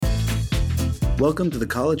Welcome to the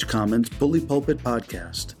College Commons Bully Pulpit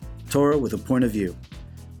Podcast, Torah with a Point of View,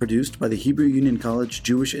 produced by the Hebrew Union College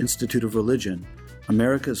Jewish Institute of Religion,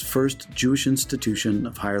 America's first Jewish institution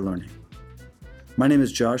of higher learning. My name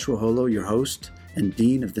is Joshua Holo, your host and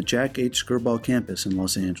Dean of the Jack H. Skirball campus in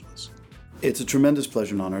Los Angeles. It's a tremendous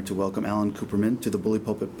pleasure and honor to welcome Alan Cooperman to the Bully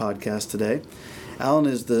Pulpit Podcast today. Alan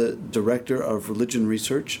is the Director of Religion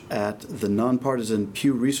Research at the nonpartisan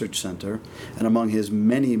Pew Research Center, and among his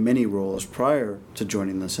many, many roles prior to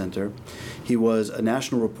joining the center, he was a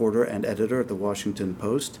national reporter and editor at the Washington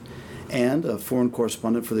Post, and a foreign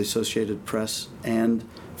correspondent for the Associated Press, and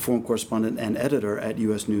foreign correspondent and editor at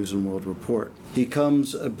U.S. News and World Report. He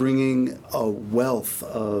comes bringing a wealth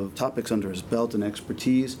of topics under his belt and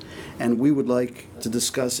expertise, and we would like to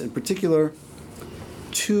discuss in particular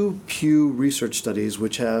two Pew research studies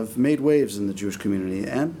which have made waves in the Jewish community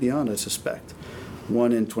and beyond, I suspect.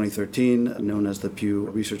 One in 2013, known as the Pew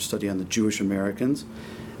Research Study on the Jewish Americans,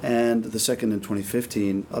 and the second in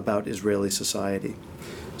 2015 about Israeli society.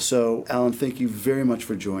 So, Alan, thank you very much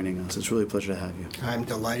for joining us. It's really a pleasure to have you. I'm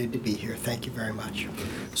delighted to be here. Thank you very much.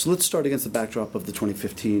 So let's start against the backdrop of the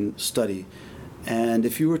 2015 study. And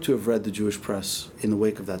if you were to have read the Jewish press in the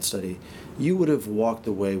wake of that study, you would have walked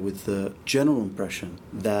away with the general impression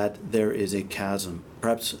that there is a chasm,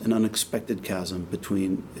 perhaps an unexpected chasm,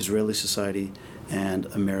 between Israeli society and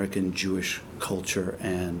American Jewish culture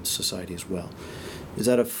and society as well. Is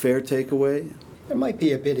that a fair takeaway? It might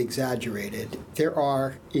be a bit exaggerated. There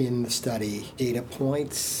are in the study data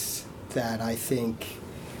points that I think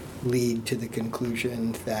lead to the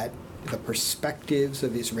conclusion that the perspectives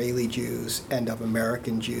of Israeli Jews and of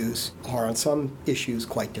American Jews are on some issues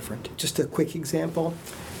quite different. Just a quick example,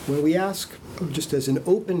 when we ask, just as an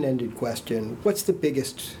open-ended question, what's the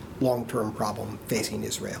biggest long-term problem facing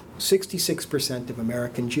Israel? 66% of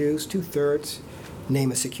American Jews, two-thirds,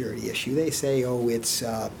 name a security issue. They say, it's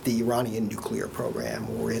the Iranian nuclear program,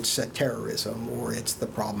 or it's terrorism, or it's the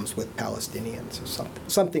problems with Palestinians, or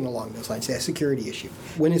something along those lines, say a security issue.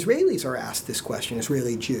 When Israelis are asked this question,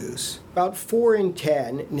 Israeli Jews, about 4 in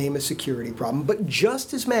 10 name a security problem, but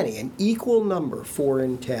just as many, an equal number, 4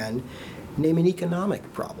 in 10, name an economic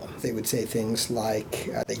problem. They would say things like,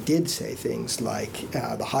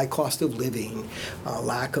 the high cost of living,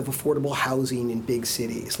 lack of affordable housing in big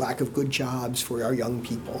cities, lack of good jobs for our young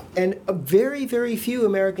people. And very, very few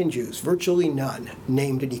American Jews, virtually none,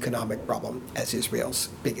 named an economic problem as Israel's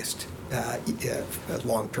biggest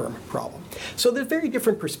long-term problem. So they're very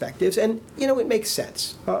different perspectives, and, it makes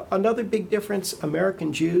sense. Another big difference,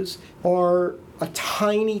 American Jews are a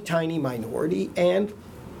tiny, tiny minority, and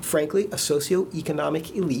frankly, a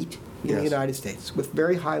socioeconomic elite in the United States with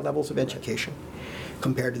very high levels of education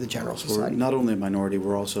compared to the general society. We're not only a minority,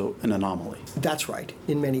 we're also an anomaly. That's right,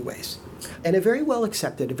 in many ways. And a very well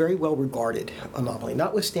accepted, a very well regarded anomaly.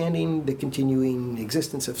 Notwithstanding the continuing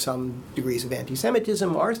existence of some degrees of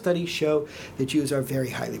anti-Semitism, our studies show that Jews are very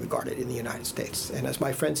highly regarded in the United States. And as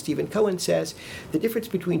my friend Stephen Cohen says, the difference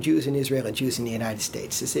between Jews in Israel and Jews in the United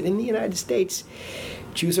States is that in the United States,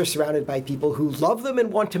 Jews are surrounded by people who love them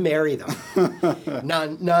and want to marry them.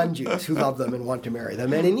 Non-Jews who love them and want to marry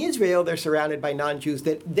them. And in Israel, they're surrounded by non-Jews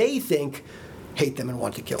that they think hate them and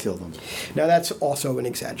want to kill them. Now, that's also an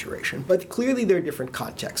exaggeration, but clearly there are different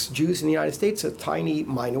contexts. Jews in the United States, a tiny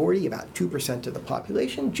minority, about 2% of the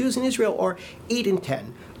population. Jews in Israel are 8 in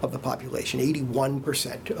 10 of the population.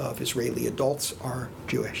 81% of Israeli adults are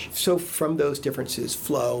Jewish. So from those differences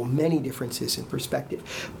flow many differences in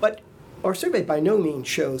perspective. But our survey by no means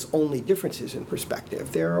shows only differences in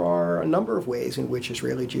perspective. There are a number of ways in which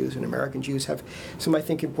Israeli Jews and American Jews have some, I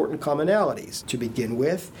think, important commonalities. To begin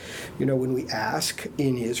with, when we ask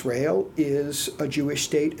in Israel, is a Jewish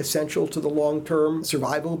state essential to the long-term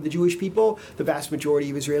survival of the Jewish people? The vast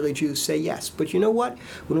majority of Israeli Jews say yes. But you know what?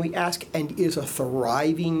 When we ask, and is a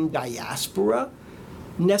thriving diaspora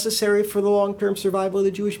necessary for the long-term survival of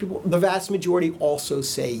the Jewish people, the vast majority also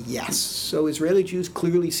say yes. So Israeli Jews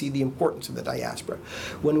clearly see the importance of the diaspora.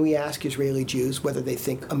 When we ask Israeli Jews whether they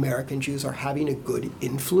think American Jews are having a good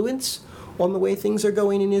influence on the way things are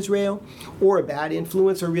going in Israel, or a bad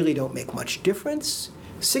influence, or really don't make much difference,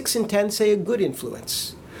 6 in 10 say a good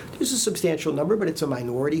influence. There's a substantial number, but it's a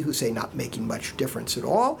minority who say not making much difference at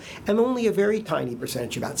all, and only a very tiny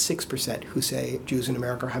percentage, about 6%, who say Jews in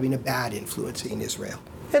America are having a bad influence in Israel.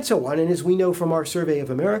 And so on. And as we know from our survey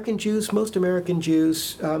of American Jews, most American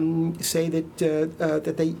Jews say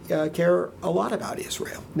that they care a lot about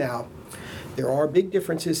Israel. Now, there are big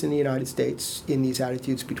differences in the United States in these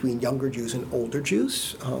attitudes between younger Jews and older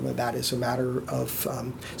Jews. That is a matter of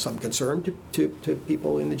some concern to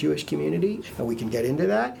people in the Jewish community, and we can get into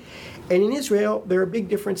that. And in Israel, there are big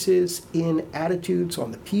differences in attitudes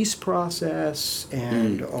on the peace process,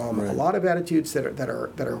 and a lot of attitudes that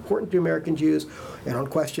are important to American Jews, and on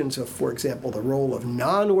questions of, for example, the role of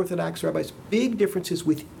non-Orthodox rabbis. Big differences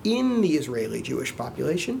within the Israeli Jewish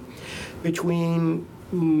population between,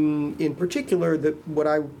 in particular, what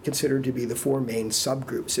I consider to be the four main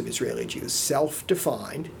subgroups of Israeli Jews.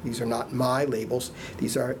 Self-defined, these are not my labels,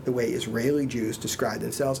 these are the way Israeli Jews describe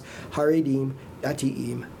themselves: Haredim,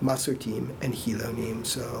 Dati'im, Masortim, and Hilonim.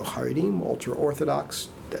 So Haredim, ultra-Orthodox,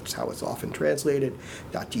 that's how it's often translated.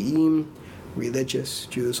 Dati'im, religious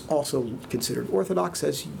Jews, also considered Orthodox.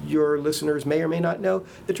 As your listeners may or may not know,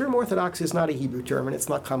 the term Orthodox is not a Hebrew term, and it's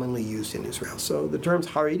not commonly used in Israel. So the terms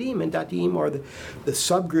Haredim and Datiim are the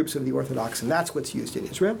subgroups of the Orthodox, and that's what's used in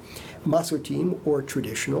Israel. Masortim, or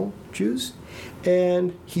traditional Jews,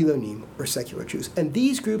 and Hilonim, or secular Jews. And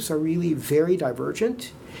these groups are really very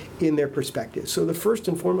divergent in their perspectives. So the first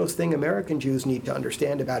and foremost thing American Jews need to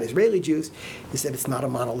understand about Israeli Jews is that it's not a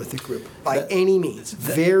monolithic group by any means.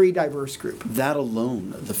 Very diverse group. That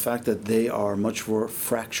alone, the fact that they are much more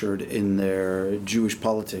fractured in their Jewish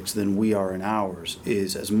politics than we are in ours,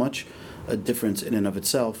 is as much a difference in and of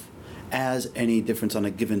itself as any difference on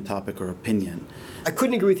a given topic or opinion. I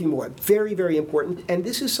couldn't agree with you more. Very, very important. And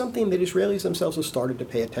this is something that Israelis themselves have started to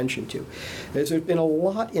pay attention to. There's been a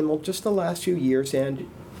lot in just the last few years,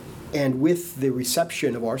 and with the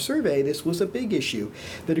reception of our survey, this was a big issue.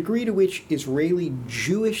 The degree to which Israeli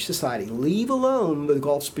Jewish society, leave alone the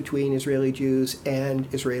gulfs between Israeli Jews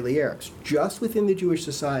and Israeli Arabs, just within the Jewish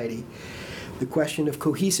society, the question of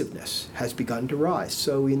cohesiveness has begun to rise.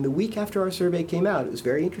 So in the week after our survey came out, it was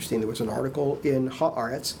very interesting. There was an article in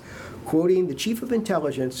Haaretz quoting the chief of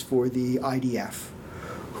intelligence for the IDF,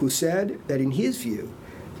 who said that in his view,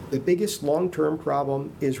 the biggest long-term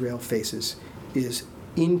problem Israel faces is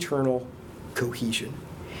internal cohesion.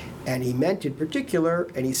 And he meant in particular,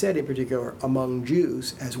 and he said in particular, among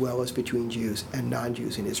Jews as well as between Jews and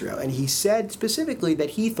non-Jews in Israel. And he said specifically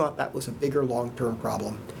that he thought that was a bigger long-term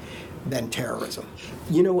problem than terrorism.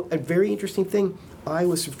 You know, a very interesting thing, I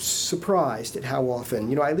was surprised at how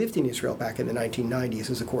often, I lived in Israel back in the 1990s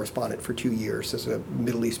as a correspondent for 2 years, as a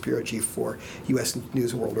Middle East bureau chief for U.S.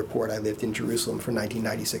 News and World Report. I lived in Jerusalem from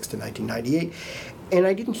 1996 to 1998. And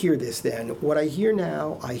I didn't hear this then. What I hear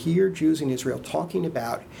now, I hear Jews in Israel talking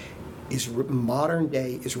about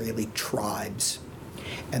modern-day Israeli tribes.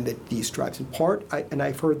 And that these tribes, in part, and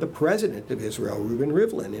I've heard the president of Israel, Reuven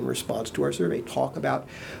Rivlin, in response to our survey, talk about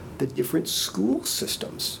the different school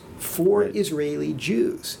systems for Israeli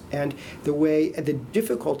Jews, and the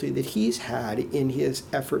difficulty that he's had in his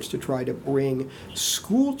efforts to try to bring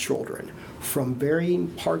school children from varying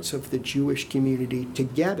parts of the Jewish community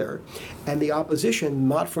together, and the opposition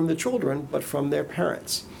not from the children but from their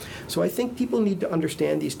parents. So I think people need to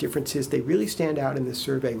understand these differences. They really stand out in this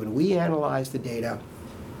survey. When we analyzed the data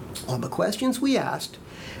on the questions we asked,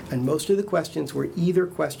 and most of the questions were either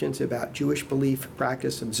questions about Jewish belief,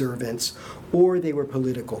 practice, observance, or they were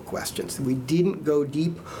political questions. We didn't go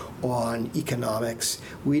deep on economics.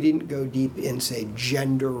 We didn't go deep in, say,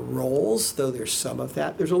 gender roles, though there's some of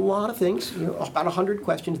that. There's a lot of things, about 100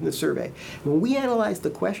 questions in the survey. When we analyzed the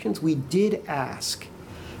questions we did ask,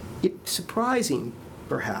 it's surprising,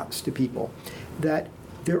 perhaps, to people that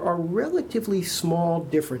there are relatively small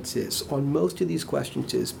differences on most of these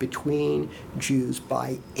questions between Jews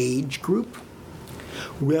by age group,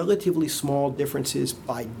 relatively small differences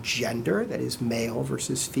by gender, that is male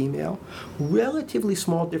versus female, relatively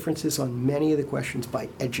small differences on many of the questions by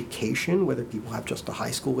education, whether people have just a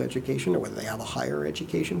high school education or whether they have a higher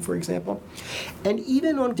education, for example, and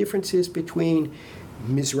even on differences between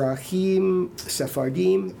Mizrahim,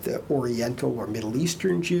 Sephardim, the Oriental or Middle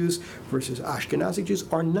Eastern Jews versus Ashkenazi Jews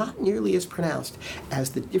are not nearly as pronounced as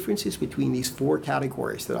the differences between these four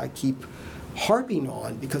categories that I keep harping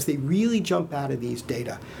on because they really jump out of these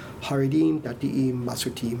data. Haredim, Dati'im,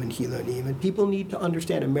 Masortim, and Hilonim. And people need to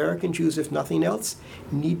understand, American Jews, if nothing else,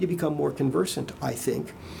 need to become more conversant, I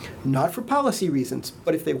think. Not for policy reasons,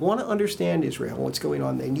 but if they want to understand Israel, what's going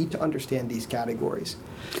on, they need to understand these categories.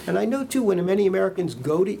 And I know, too, when many Americans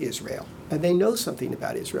go to Israel, and they know something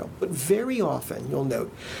about Israel, but very often you'll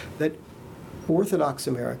note that Orthodox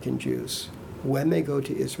American Jews, when they go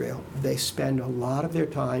to Israel, they spend a lot of their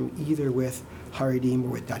time either with Haredim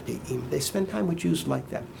or with Dati'im. They spend time with Jews like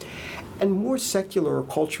that. And more secular or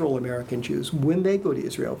cultural American Jews, when they go to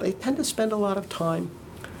Israel, they tend to spend a lot of time,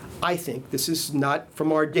 I think, this is not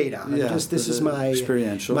from our data, this is my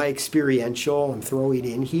experiential, I'm throwing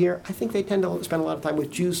in here. I think they tend to spend a lot of time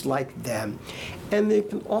with Jews like them. And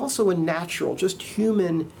there's also a natural, just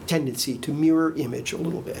human tendency to mirror image a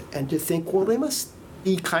little bit and to think, well, they must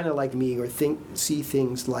be kind of like me or see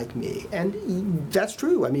things like me. And that's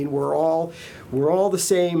true. I mean, we're all the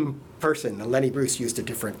same person. Lenny Bruce used a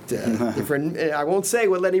different, I won't say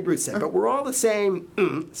what Lenny Bruce said, but we're all the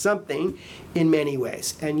same something in many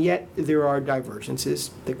ways. And yet there are divergences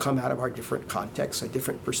that come out of our different contexts, our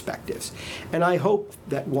different perspectives. And I hope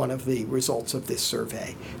that one of the results of this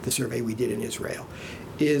survey, the survey we did in Israel,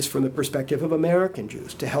 is from the perspective of American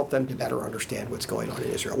Jews, to help them to better understand what's going on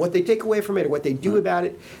in Israel. What they take away from it or what they do about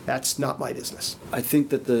it, that's not my business. I think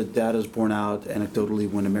that the data is borne out anecdotally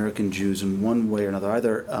when American Jews, in one way or another,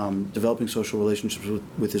 either developing social relationships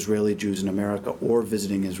with Israeli Jews in America or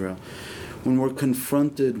visiting Israel, when we're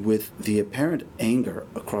confronted with the apparent anger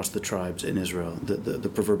across the tribes in Israel, the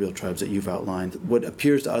proverbial tribes that you've outlined, what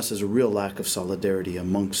appears to us as a real lack of solidarity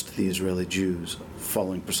amongst the Israeli Jews,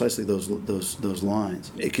 following precisely those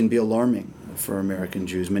lines, it can be alarming for American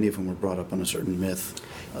Jews, many of whom were brought up on a certain myth.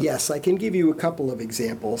 Yes, I can give you a couple of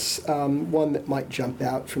examples. One that might jump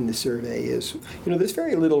out from the survey is, there's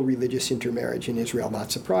very little religious intermarriage in Israel.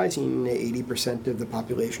 Not surprising, 80% of the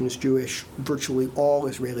population is Jewish. Virtually all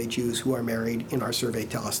Israeli Jews who are married in our survey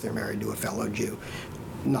tell us they're married to a fellow Jew,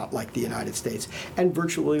 not like the United States. And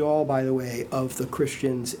virtually all, by the way, of the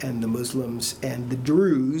Christians and the Muslims and the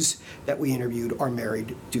Druze that we interviewed are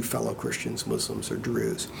married to fellow Christians, Muslims, or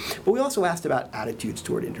Druze. But we also asked about attitudes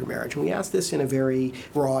toward intermarriage, and we asked this in a very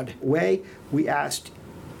broad way. We asked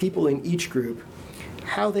people in each group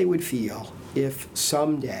how they would feel if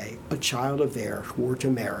someday a child of theirs were to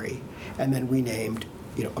marry, and then we named,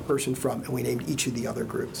 a person from, and we named each of the other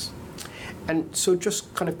groups. And so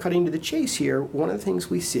just kind of cutting to the chase here, one of the things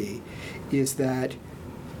we see is that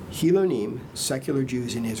Hilonim, secular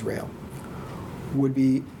Jews in Israel, would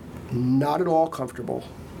be not at all comfortable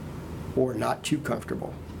or not too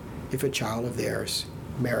comfortable if a child of theirs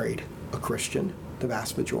married a Christian. The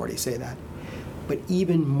vast majority say that. But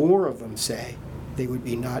even more of them say they would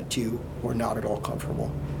be not too or not at all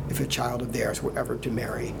comfortable if a child of theirs were ever to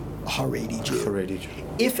marry a Haredi Jew.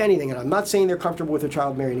 If anything, and I'm not saying they're comfortable with a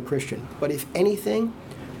child marrying a Christian, but if anything,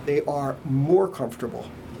 they are more comfortable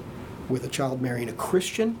with a child marrying a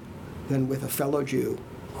Christian than with a fellow Jew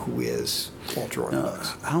who is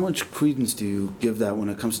ultra-Orthodox. How much credence do you give that when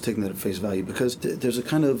it comes to taking that at face value? Because there's a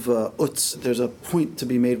kind of there's a point to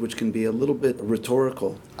be made which can be a little bit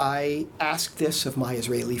rhetorical. I asked this of my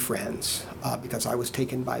Israeli friends because I was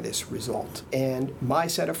taken by this result. And my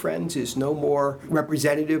set of friends is no more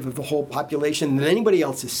representative of the whole population than anybody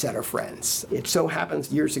else's set of friends. It so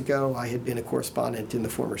happens years ago I had been a correspondent in the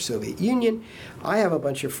former Soviet Union. I have a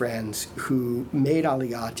bunch of friends who made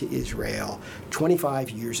Aliyah to Israel 25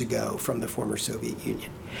 years ago from the former Soviet Union.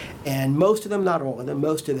 And most of them, not all of them,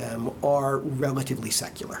 most of them are relatively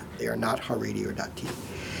secular. They are not Haredi or Dati.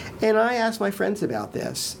 And I asked my friends about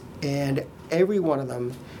this, and every one of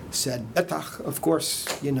them said, Betach, of course,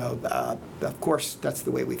 of course, that's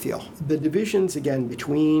the way we feel. The divisions, again,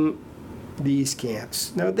 between these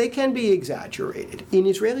camps, now they can be exaggerated. In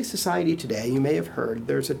Israeli society today, you may have heard,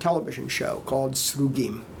 there's a television show called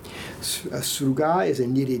Srugim. Sruga is a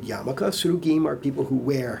knitted yarmulke. Srugim are people who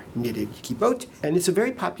wear knitted kippot, and it's a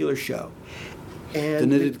very popular show. And the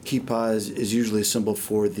knitted kippah is usually a symbol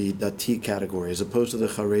for the Dati category, as opposed to the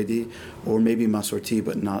Haredi or maybe Masorti,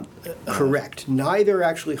 but not... Correct. Neither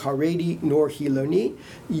actually Haredi nor Hiloni.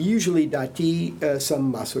 Usually Dati,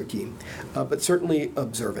 some Masorti, but certainly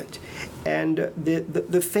observant. And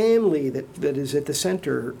the family that is at the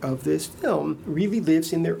center of this film really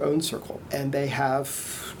lives in their own circle, and they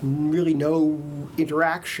have really no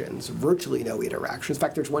interactions, virtually no interactions. In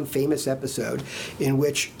fact, there's one famous episode in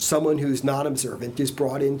which someone who's non-observant is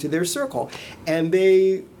brought into their circle. And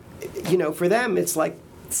they, for them, it's like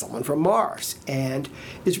someone from Mars. And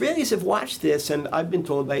Israelis have watched this, and I've been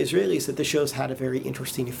told by Israelis that the show's had a very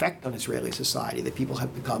interesting effect on Israeli society, that people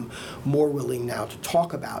have become more willing now to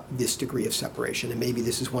talk about this degree of separation, and maybe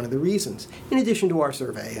this is one of the reasons, in addition to our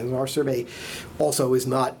survey. And our survey also is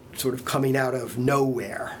not sort of coming out of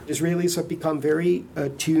nowhere. Israelis have become very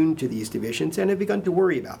attuned to these divisions and have begun to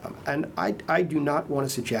worry about them. And I do not want to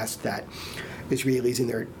suggest that Israelis in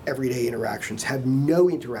their everyday interactions have no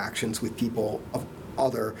interactions with people of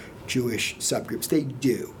other Jewish subgroups. They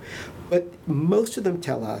do. But most of them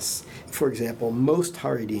tell us, for example, most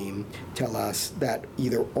Haredim tell us that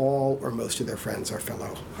either all or most of their friends are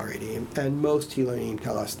fellow Haredim, and most Hilonim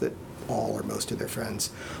tell us that all or most of their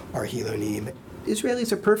friends are Hilonim.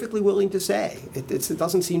 Israelis are perfectly willing to say. It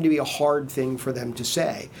doesn't seem to be a hard thing for them to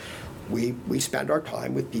say. we spend our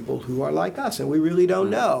time with people who are like us, and we really don't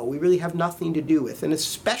know. We really have nothing to do with, and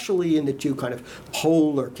especially in the two kind of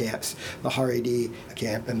polar camps, the Haredi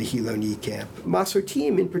camp and the Hiloni camp.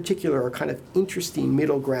 Masortim in particular are kind of interesting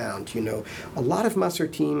middle ground. A lot of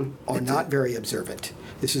Masortim are not very observant.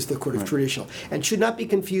 This is the kind of traditional, and should not be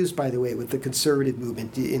confused, by the way, with the conservative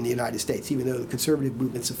movement in the United States, even though the conservative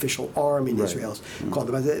movement's official arm in Israel is called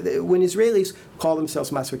them. When Israelis call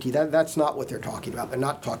themselves Masorti, that's not what they're talking about. They're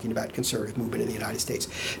not talking about conservative movement in the United States.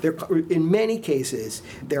 In many cases,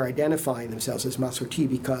 they're identifying themselves as Masorti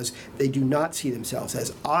because they do not see themselves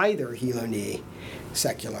as either Hiloni,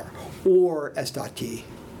 secular, or as Dati,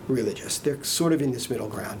 religious. They're sort of in this middle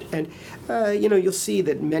ground. And, you'll see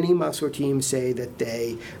that many Masortim say that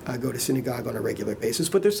they go to synagogue on a regular basis,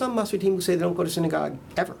 but there's some Masortim who say they don't go to synagogue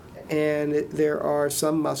ever. And there are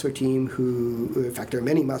some Masortim who, in fact, there are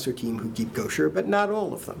many Masortim who keep kosher, but not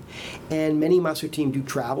all of them. And many Masortim do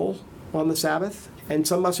travel on the Sabbath, and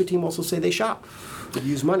some Masortim also say they shop, they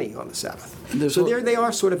use money on the Sabbath. So there they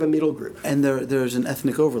are sort of a middle group. And there's an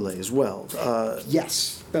ethnic overlay as well.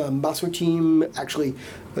 Yes. Masortim, actually,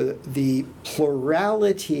 the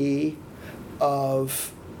plurality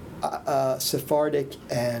of Sephardic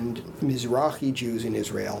and Mizrahi Jews in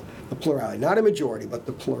Israel, the plurality, not a majority, but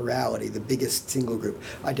the plurality, the biggest single group,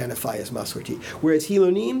 identify as Masorti. Whereas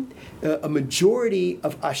Hilonim, a majority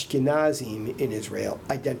of Ashkenazim in Israel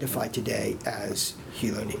identify today as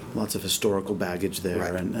Hilonim. Lots of historical baggage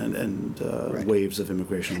there and waves of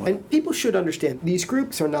immigration. And people should understand, these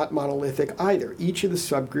groups are not monolithic either. Each of the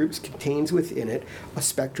subgroups contains within it a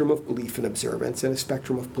spectrum of belief and observance and a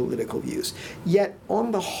spectrum of political views. Yet,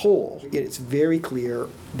 on the whole, it's very clear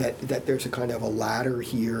that there's a kind of a ladder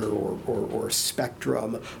here or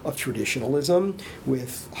spectrum of traditionalism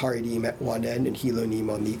with Haredim at one end and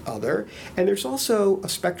Hilonim on the other. And there's also a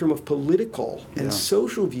spectrum of political and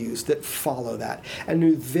social views that follow that. And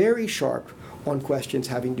they're very sharp on questions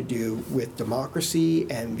having to do with democracy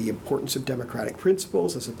and the importance of democratic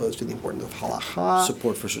principles as opposed to the importance of halakha.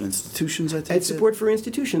 Support for certain institutions, I think. And support for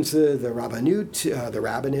institutions, the Rabbanut, the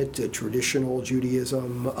rabbinate, traditional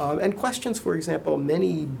Judaism, and questions, for example,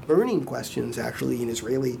 many burning questions actually in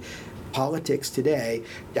Israeli politics today,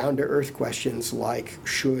 down-to-earth questions like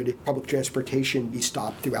should public transportation be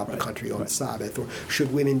stopped throughout the country on Sabbath, or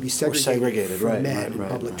should women be segregated from men in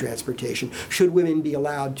public transportation? Should women be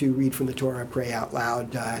allowed to read from the Torah and pray out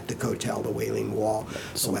loud at the Kotel, the Wailing Wall,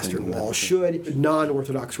 the Western Wall? Should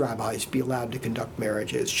non-Orthodox rabbis be allowed to conduct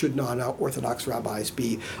marriages? Should non-Orthodox rabbis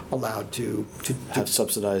be allowed to have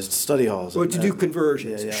subsidized study halls? Or to do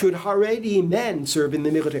conversions? Should Haredi men serve in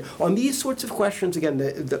the military? On these sorts of questions, again,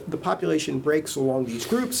 the population breaks along these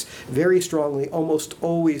groups very strongly, almost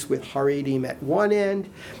always with Haredim at one end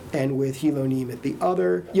and with Hilonim at the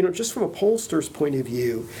other. Just from a pollster's point of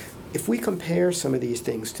view, if we compare some of these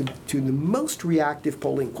things to the most reactive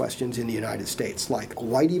polling questions in the United States, like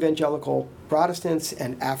white evangelical Protestants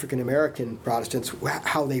and African American Protestants,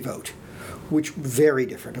 how they vote, which very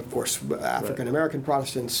different, of course. African American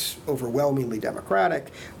Protestants overwhelmingly Democratic,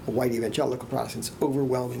 white evangelical Protestants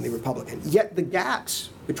overwhelmingly Republican. Yet the gaps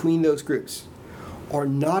between those groups are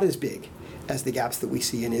not as big as the gaps that we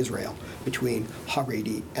see in Israel between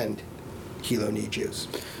Haredi and Hiloni Jews.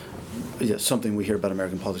 Yes, something we hear about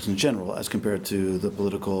American politics in general as compared to the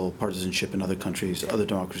political partisanship in other countries, other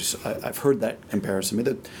democracies. I've heard that comparison.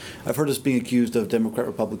 I've heard us being accused of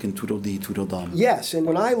Democrat-Republican Tweedledee, Tweedledum. Yes, and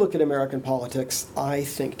when I look at American politics, I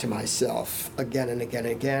think to myself again and again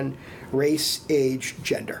and again, race, age,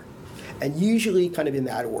 gender. And usually kind of in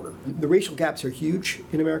that order. The racial gaps are huge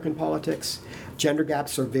in American politics. Gender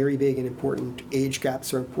gaps are very big and important. Age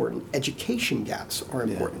gaps are important. Education gaps are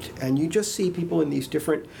important. And you just see people in these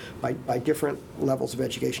different, by different levels of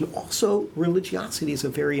education. Also, religiosity is a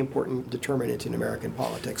very important determinant in American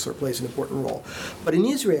politics, or plays an important role. But in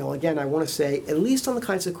Israel, again, I want to say, at least on the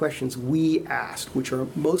kinds of questions we asked, which are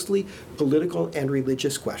mostly political and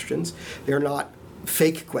religious questions, they're not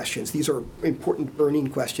fake questions. These are important burning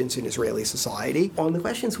questions in Israeli society. On the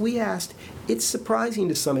questions we asked, it's surprising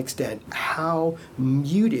to some extent how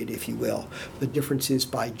muted, if you will, the differences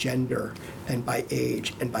by gender and by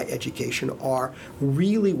age and by education are.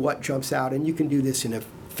 Really what jumps out, and you can do this in a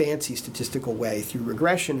fancy statistical way through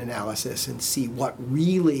regression analysis and see what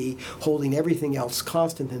really, holding everything else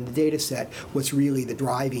constant in the data set, what's really the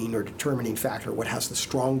driving or determining factor, what has the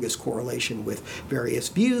strongest correlation with various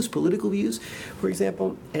views, political views, for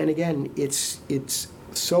example. And again, it's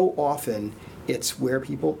so often It's where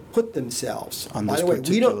people put themselves. On By this the way, we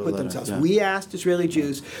particular don't put letter, themselves. yeah. We asked Israeli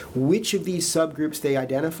Jews which of these subgroups they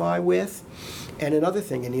identify with. And another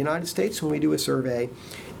thing, in the United States, when we do a survey,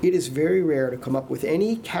 it is very rare to come up with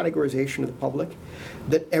any categorization of the public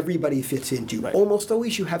that everybody fits into. Right. Almost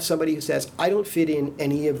always you have somebody who says, I don't fit in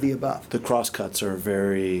any of the above. The crosscuts are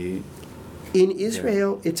very... In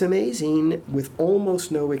Israel, it's amazing, with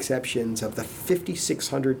almost no exceptions, of the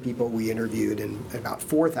 5,600 people we interviewed and about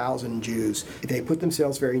 4,000 Jews, they put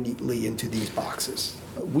themselves very neatly into these boxes.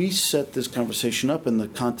 We set this conversation up in the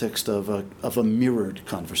context of a mirrored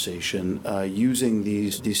conversation, using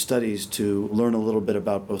these studies to learn a little bit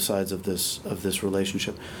about both sides of this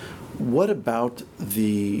relationship. What about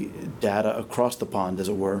the data across the pond, as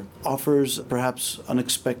it were, offers perhaps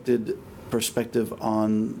unexpected perspective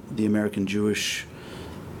on the American Jewish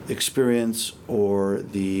experience or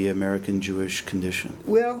the American Jewish condition?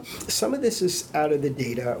 Well, some of this is out of the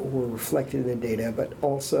data or reflected in the data, but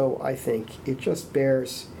also I think it just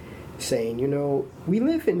bears saying, we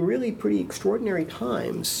live in really pretty extraordinary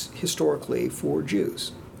times historically for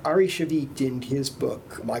Jews. Ari Shavit, in his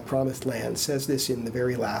book, My Promised Land, says this in the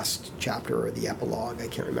very last chapter or the epilogue, I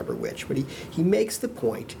can't remember which, but he makes the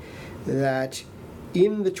point that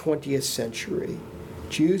in the 20th century,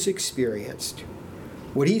 Jews experienced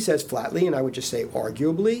what he says flatly, and I would just say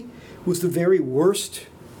arguably, was the very worst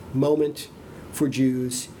moment for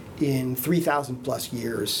Jews in 3,000 plus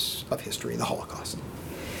years of history, the Holocaust.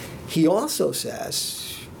 He also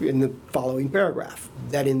says, in the following paragraph,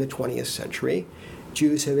 that in the 20th century,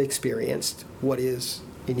 Jews have experienced what is,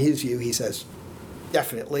 in his view, he says,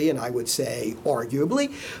 definitely, and I would say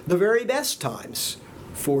arguably, the very best times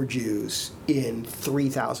for Jews in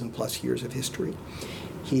 3,000 plus years of history.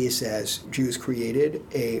 He says Jews created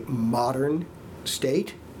a modern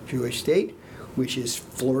state, Jewish state, which is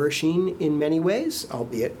flourishing in many ways,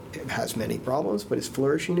 albeit it has many problems, but is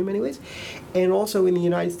flourishing in many ways. And also in the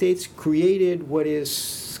United States created what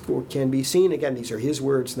is, or can be seen, again, these are his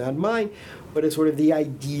words, not mine, but as sort of the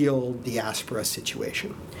ideal diaspora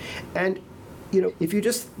situation. And if you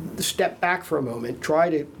just step back for a moment, try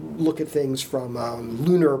to look at things from a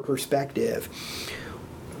lunar perspective,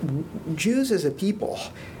 Jews as a people,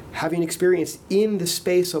 having experienced in the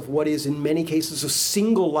space of what is in many cases a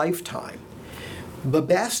single lifetime, the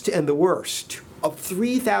best and the worst of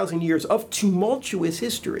 3,000 years of tumultuous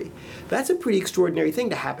history, that's a pretty extraordinary thing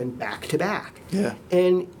to happen back to back. Yeah.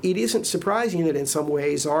 And it isn't surprising that in some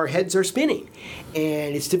ways our heads are spinning,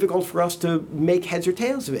 and it's difficult for us to make heads or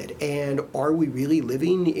tails of it. And are we really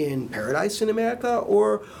living in paradise in America,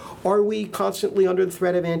 or are we constantly under the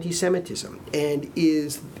threat of anti-Semitism? And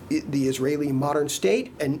is the Israeli modern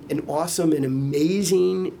state an awesome and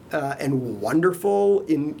amazing and wonderful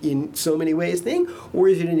in so many ways thing, or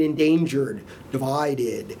is it an endangered,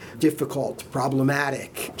 divided, difficult,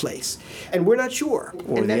 problematic place? And we're not sure.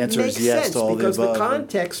 Or and the that answer makes is yes sense to all the because above. the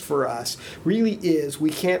context for us really is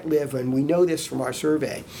we can't live, and we know this from our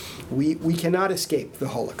survey, we cannot escape the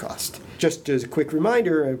Holocaust. Just as a quick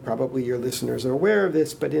reminder, and probably your listeners are aware of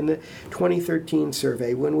this, but in the 2013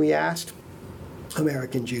 survey, when we asked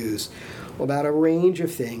American Jews about a range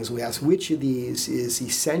of things, we asked which of these is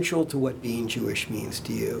essential to what being Jewish means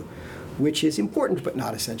to you, which is important but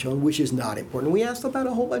not essential, and which is not important. We asked about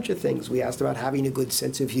a whole bunch of things. We asked about having a good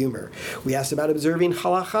sense of humor. We asked about observing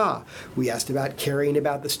halakha. We asked about caring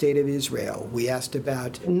about the state of Israel. We asked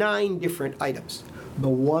about 9 different items. The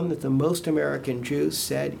one that the most American Jews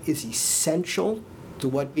said is essential to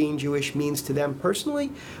what being Jewish means to them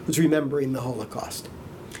personally was remembering the Holocaust.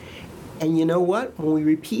 And you know what? When we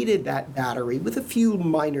repeated that battery with a few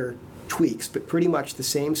minor tweaks, but pretty much the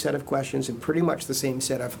same set of questions and pretty much the same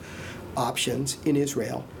set of options in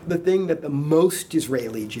Israel, the thing that the most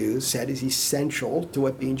Israeli Jews said is essential to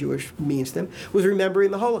what being Jewish means to them was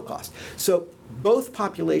remembering the Holocaust. So both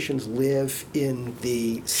populations live in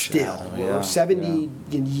the still, or 70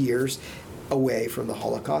 years away from the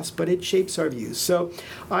Holocaust, but it shapes our views. So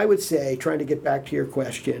I would say, trying to get back to your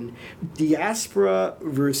question, diaspora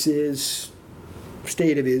versus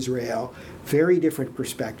state of Israel, very different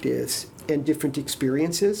perspectives and different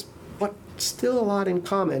experiences, but still a lot in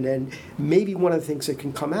common. And maybe one of the things that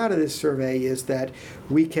can come out of this survey is that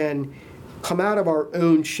we can come out of our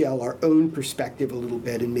own shell, our own perspective a little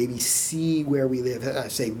bit, and maybe see where we live. I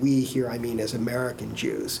say we here, I mean as American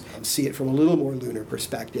Jews. See it from a little more lunar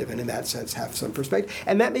perspective, and in that sense have some perspective.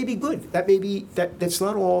 And that may be good. That may be, that's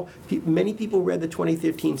not all. Many people read the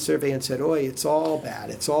 2015 survey and said, "Oi, it's all bad.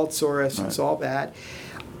 It's all Soros. Right. It's all bad."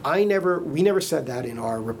 We never said that in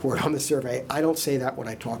our report on the survey. I don't say that when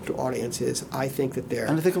I talk to audiences. I think that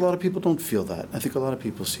And I think a lot of people don't feel that. I think a lot of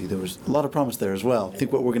people see there was a lot of promise there as well. I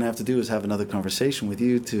think what we're going to have to do is have another conversation with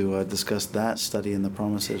you to discuss that study and the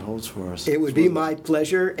promise it holds for us. It would be my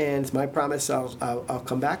pleasure, and it's my promise I'll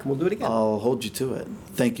come back and we'll do it again. I'll hold you to it.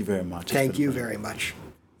 Thank you very much. Thank you very much.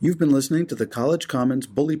 You've been listening to the College Commons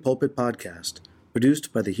Bully Pulpit Podcast,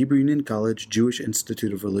 produced by the Hebrew Union College Jewish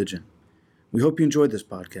Institute of Religion. We hope you enjoyed this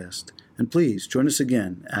podcast, and please join us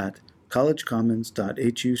again at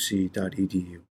collegecommons.huc.edu.